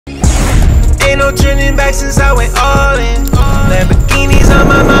Ain't no turning back since I went all in. Lamborghinis on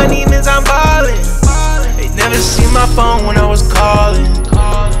my mind, demons I'm ballin'. They never seen my phone when I was calling.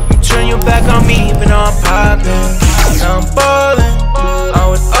 You turn your back on me even though I'm poppin'. Now I'm ballin', I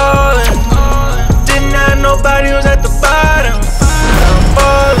was all in. Didn't have nobody who was at the bottom. Now I'm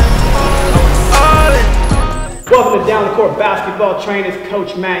ballin', I was all in. Welcome to Down the Court Basketball Trainers.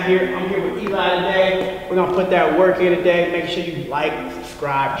 Coach Matt here. I'm here with Eli today. We're gonna put that work in today. Make sure you like,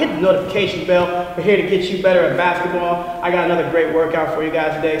 subscribe, hit the notification bell. We're here to get you better at basketball. I got another great workout for you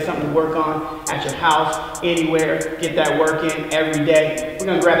guys today. Something to work on at your house, anywhere. Get that work in every day. We're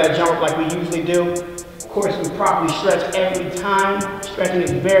gonna grab that jump rope like we usually do. Of course, we properly stretch every time. Stretching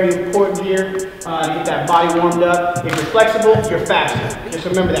is very important here to get that body warmed up. If you're flexible, you're faster. Just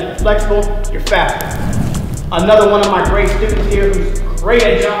remember that. If you're flexible, you're faster. Another one of my great students here who's great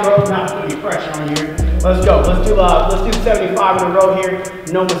at jump rope. Not putting any pressure on here. Let's go. Let's do 75 in a row here.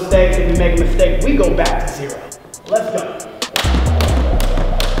 No mistakes. If we make a mistake, we go back to zero. Let's go.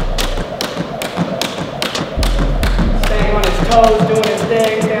 Staying on his toes, doing his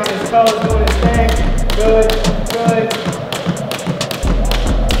thing. Stay on his toes, doing his thing. Good, good.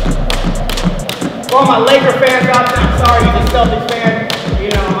 For all my Laker fans out there, I'm sorry. You're a Celtics fan. You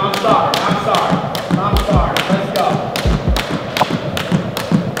know, I'm sorry. I'm sorry. I'm sorry. Let's go.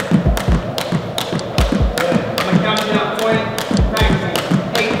 Good. I'm going to count you down. 20, 19,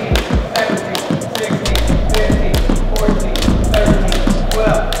 18, 17, 16, 15, 14, 13,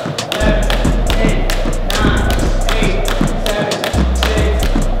 12, 11, 10, 9, 8, 7, 6,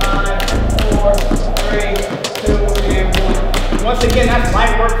 5, 4, 3, 2, and 1. Once again, that's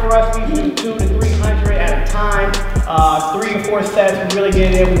light work for us. We do 200 to 300 at a time. 3 or 4 sets, we really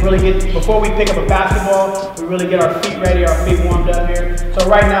get in. We really get, before we pick up a basketball, we really get our feet ready, our feet warmed up here. So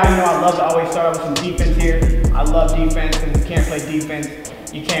right now, you know, I love to always start off with some defense here. I love defense, and if you can't play defense,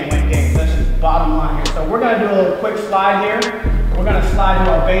 you can't win games. That's just bottom line here. So we're gonna do a little quick slide here. We're gonna slide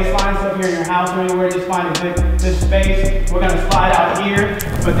to our baseline. So if you're in your house or anywhere, just find a good space. We're gonna slide out here,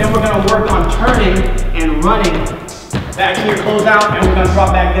 but then we're gonna work on turning and running back here, close out, and we're gonna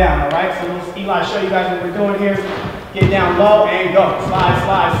drop back down, all right? So let's Eli show you guys what we're doing here. Get down low and go. Slide,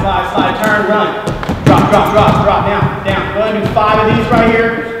 slide, slide, slide, turn, run. Drop, drop, drop, drop, down, down. We're gonna do 5 of these right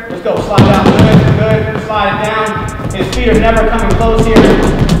here. Let's go, slide down, good, good. Slide it down. His feet are never coming close here.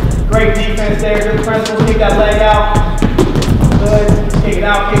 Great defense there, good principles. Kick that leg out. Good, kick it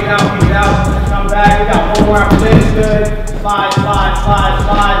out, kick it out, kick it out. Come back, we got one more after this, good. Slide, slide, slide,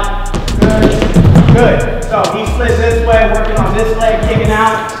 slide. Good, good. So he slips this way, working on this leg, kicking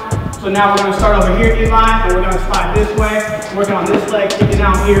out. So now we're going to start over here, Eli, and we're going to slide this way, working on this leg, kicking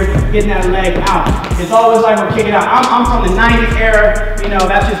out here, getting that leg out. It's always like we're kicking out. I'm from the 90s era, you know,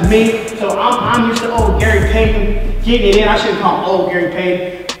 that's just me. So I'm used to old Gary Payton kicking it in. I shouldn't call him old Gary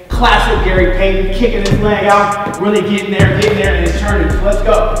Payton. Classic Gary Payton, kicking his leg out, really getting there, and then turning. So let's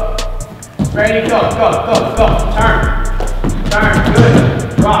go. Ready, go, go, go, go. Turn, turn, good.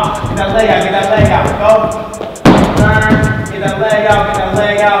 Drop, get that leg out, get that leg out. Go, turn, get that leg out, get that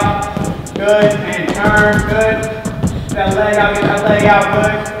leg out. Good, and turn, good. Get that leg out, get that leg out,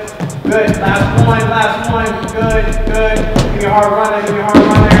 good. Good, last one, good, good. Give me a hard run there, give me a hard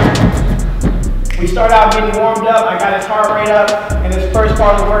run there. We start out getting warmed up. I got his heart rate up in this first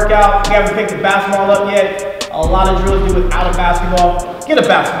part of the workout. We haven't picked the basketball up yet. A lot of drills do without a basketball. Get a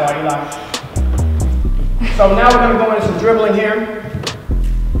basketball, Eli. So now we're gonna go into some dribbling here.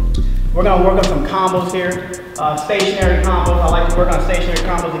 We're gonna work on some combos here. Stationary combos. I like to work on stationary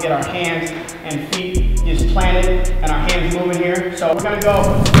combos to get our hands and feet just planted and our hands moving here. So we're gonna go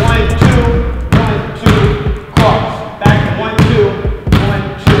 1, 2, 1, 2, cross. Back to 1, 2, 1,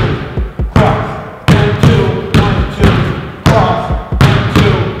 2, cross. 1, 2, 1, 2, cross. 1,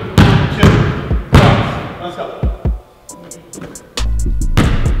 2, 1, 2, cross. Let's go.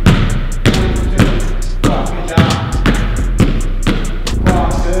 1, 2, cross. Good job.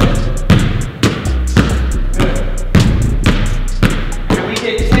 Cross. Good.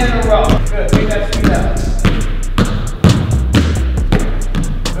 Good, take that speed up.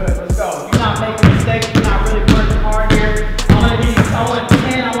 Good, let's go. You're not making mistakes, you're not really working hard here. I want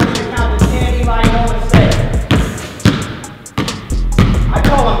 10, I want you to count to 10, Eli, no mistake. I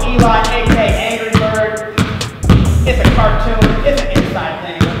call him Eli, aka Angry Bird. It's a cartoon, it's an inside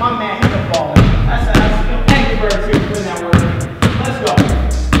thing. But my man, he's a baller. That's Angry Bird here doing that work. Let's go.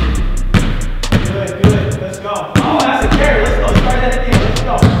 Good, good, let's go. Oh, that's a carry, let's go, try that again, let's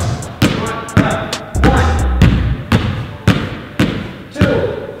go. 2,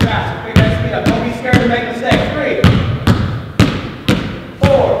 fast, pick that speed up. Don't be scared to make mistakes. 3,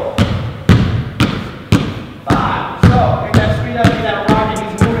 4, 5. So pick that speed up. Get that rocket.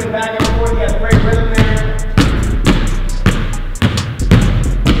 He's moving back and forth. He has great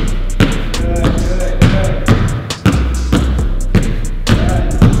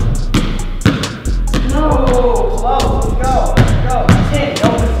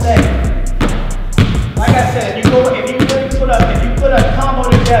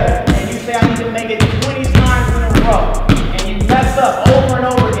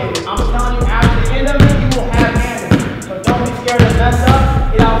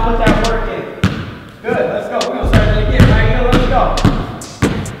up, get out, put that work in. Good, let's go. We're gonna start that again, right here, let's go.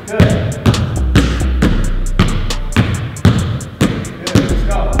 Good. Good, let's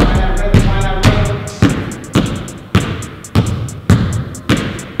go. Find that rhythm, find that rhythm.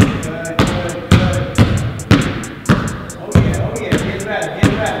 Good, good, good. Oh yeah, get ready,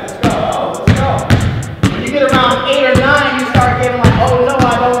 let's go, oh, let's go. When you get around 8 or 9, you start getting like, oh no, I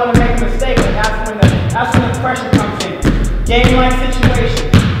don't want to make a mistake, and that's when the pressure comes in. Game-like situation.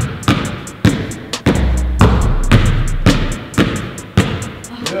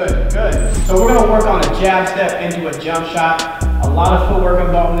 Good, good. So we're going to work on a jab step into a jump shot. A lot of footwork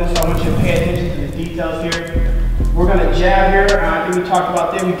involved in this, so I want you to pay attention to the details here. We're going to jab here. I think we talked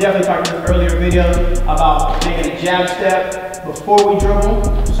about this. We definitely talked in earlier videos about making a jab step before we dribble,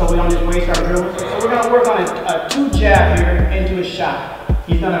 so we don't just waste our dribbles. So we're going to work on a 2 jab here into a shot.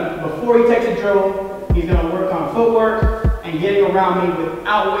 He's going to, before he takes a dribble, he's going to work on footwork and getting around me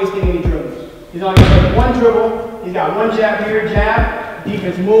without wasting any dribbles. He's only going to take 1 dribble. He's got 1 jab here, jab.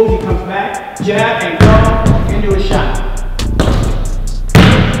 Defense moves, he comes back, jab, and go into a shot.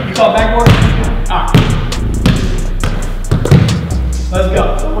 You call backboard? Alright. Let's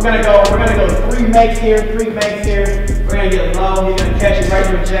go. So we're gonna go 3 makes here, 3 makes here. We're gonna get low, he's gonna catch it right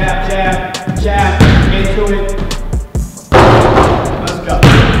to a jab, jab, jab, into it. Let's go.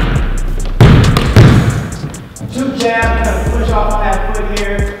 2 jabs, you're gonna push off on that foot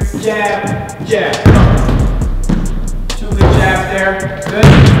here. Jab, jab. 2 good jabs there. Good.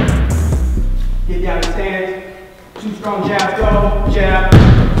 Get down to stance. 2 strong jabs, go. Jab.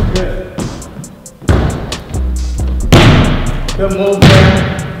 Good. Good move there.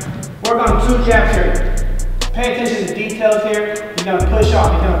 Work on 2 jabs here. Pay attention to the details here. He's gonna push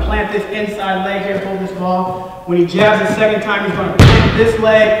off. He's gonna plant this inside leg here, pull this ball. When he jabs the second time, he's gonna plant this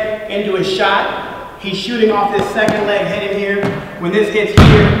leg into a shot. He's shooting off this second leg heading here. When this hits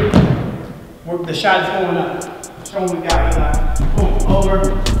here, the shot is going up. Show what we got, Eli. Boom, over.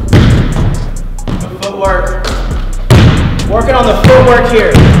 The footwork. Working on the footwork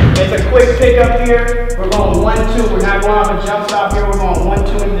here. It's a quick pickup here. We're going 1-2. We're not going off a jump stop here. We're going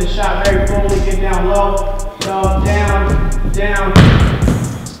 1-2 into the shot very fully. Get down low. Go down, down.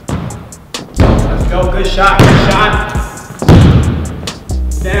 Let's go. Good shot. Good shot.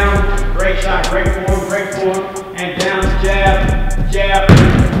 Down. Great shot. Great form. Great form. And down. Jab. Jab.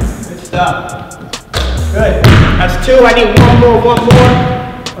 Good stuff. Good. That's 2. I need 1 more. 1 more.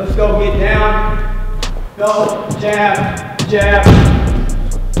 Let's go. Get down. Go. Jab. Jab.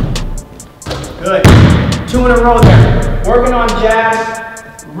 Good. 2 in a row there. Working on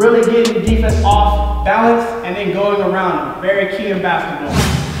jabs, really getting the defense off balance, and then going around them. Very key in basketball.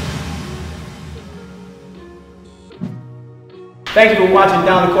 Thank you for watching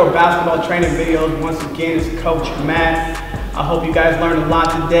Down the Court basketball training videos. Once again, it's Coach Matt. I hope you guys learned a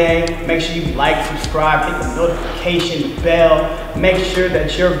lot today. Make sure you like, subscribe, hit the notification bell. Make sure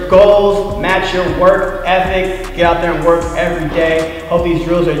that your goals match your work ethic. Get out there and work every day. Hope these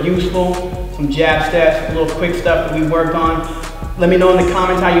drills are useful. Some jab steps, a little quick stuff that we worked on. Let me know in the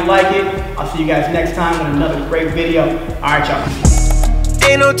comments how you like it. I'll see you guys next time with another great video. All right, y'all.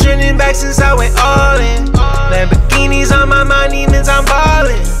 Ain't no turning back since I went all in. Lamborghinis on my mind, demons I'm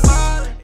ballin'.